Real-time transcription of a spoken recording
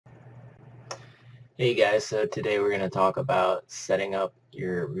Hey guys, so today we're going to talk about setting up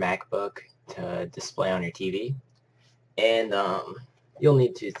your MacBook to display on your TV. And you'll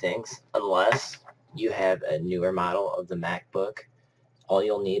need two things. Unless you have a newer model of the MacBook, all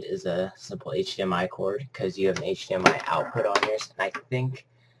you'll need is a simple HDMI cord because you have an HDMI output on yours. And I think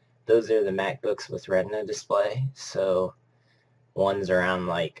those are the MacBooks with Retina display. So one's around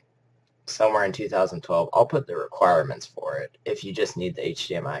like somewhere in 2012. I'll put the requirements for it if you just need the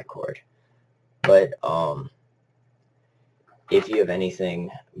HDMI cord. But if you have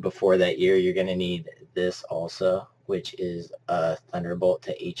anything before that year, you're going to need this also, which is a Thunderbolt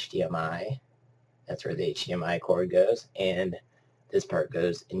to HDMI. That's where the HDMI cord goes. And this part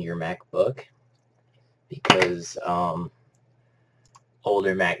goes in your MacBook because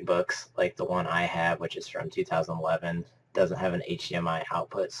older MacBooks, like the one I have, which is from 2011, doesn't have an HDMI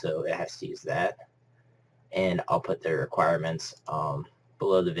output, so it has to use that. And I'll put the requirements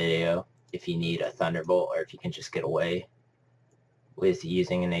below the video if you need a Thunderbolt or if you can just get away with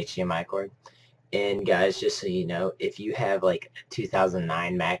using an HDMI cord. And guys, just so you know, if you have like a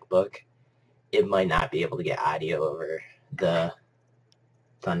 2009 MacBook, it might not be able to get audio over the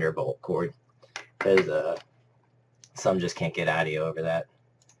Thunderbolt cord because some just can't get audio over that.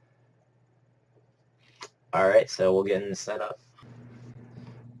 Alright, so we'll get in the setup.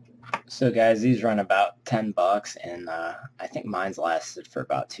 So guys, these run about 10 bucks, and I think mine's lasted for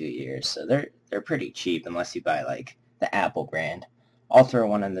about 2 years, so they're pretty cheap unless you buy like the Apple brand. I'll throw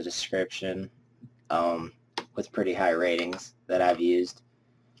one in the description with pretty high ratings that I've used.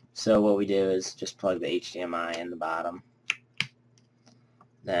 So what we do is just plug the HDMI in the bottom.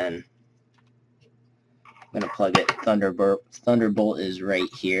 Then I'm going to plug it. Thunderbolt is right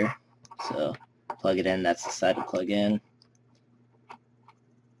here. So plug it in. That's the side to plug in.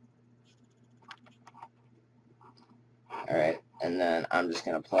 Alright, and then I'm just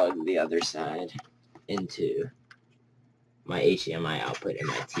going to plug the other side into my HDMI output in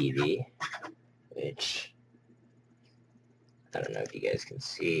my TV, which I don't know if you guys can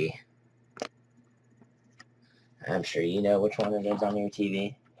see. I'm sure you know which one it is on your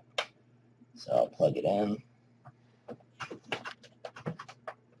TV. So I'll plug it in,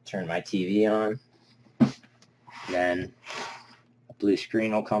 turn my TV on, then a blue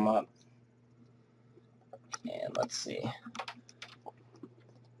screen will come up, and let's see.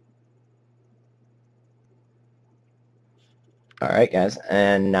 Alright guys,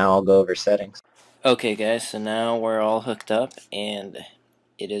 and now I'll go over settings. Okay guys, so now we're all hooked up and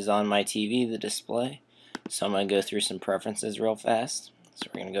it is on my TV, the display. So I'm going to go through some preferences real fast. So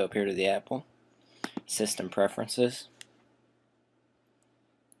we're going to go up here to the Apple, System Preferences,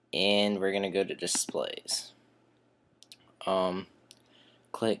 and we're going to go to Displays.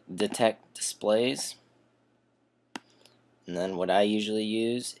 Click Detect Displays, and then what I usually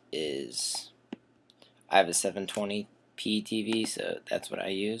use is, I have a 720p TV, so that's what I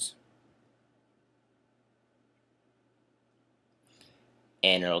use.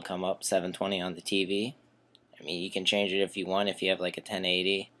 And it'll come up 720 on the TV. I mean, you can change it if you want, if you have like a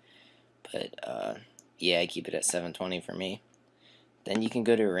 1080, but yeah, I keep it at 720 for me. Then you can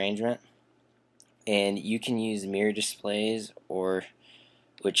go to Arrangement, and you can use mirror displays, or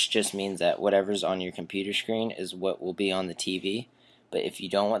which just means that whatever's on your computer screen is what will be on the TV. But if you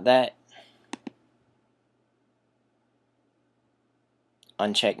don't want that,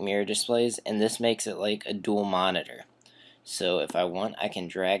 uncheck mirror displays, and this makes it like a dual monitor. So if I want, I can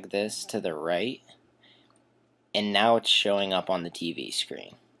drag this to the right, and now it's showing up on the TV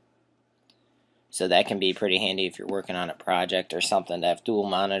screen. So that can be pretty handy if you're working on a project or something to have dual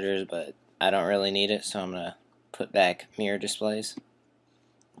monitors, but I don't really need it, so I'm going to put back mirror displays.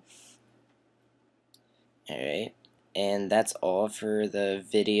 Alright, and that's all for the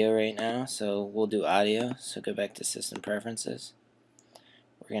video right now, so we'll do audio. So go back to System Preferences.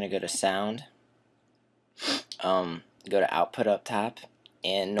 We're going to go to Sound. Go to Output up top,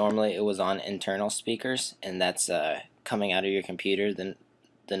 and normally it was on internal speakers, and that's coming out of your computer, the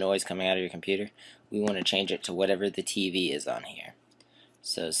noise coming out of your computer. We want to change it to whatever the TV is on here.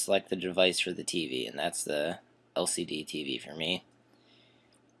 So select the device for the TV, and that's the LCD TV for me.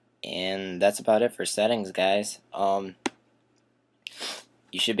 And that's about it for settings, guys. You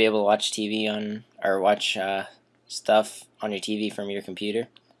should be able to watch TV on, or watch stuff on your TV from your computer.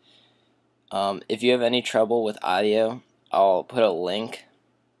 If you have any trouble with audio, I'll put a link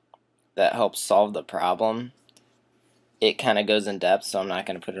that helps solve the problem. It kind of goes in depth, so I'm not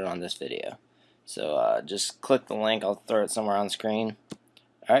going to put it on this video. So just click the link. I'll throw it somewhere on screen.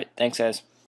 Alright, thanks guys.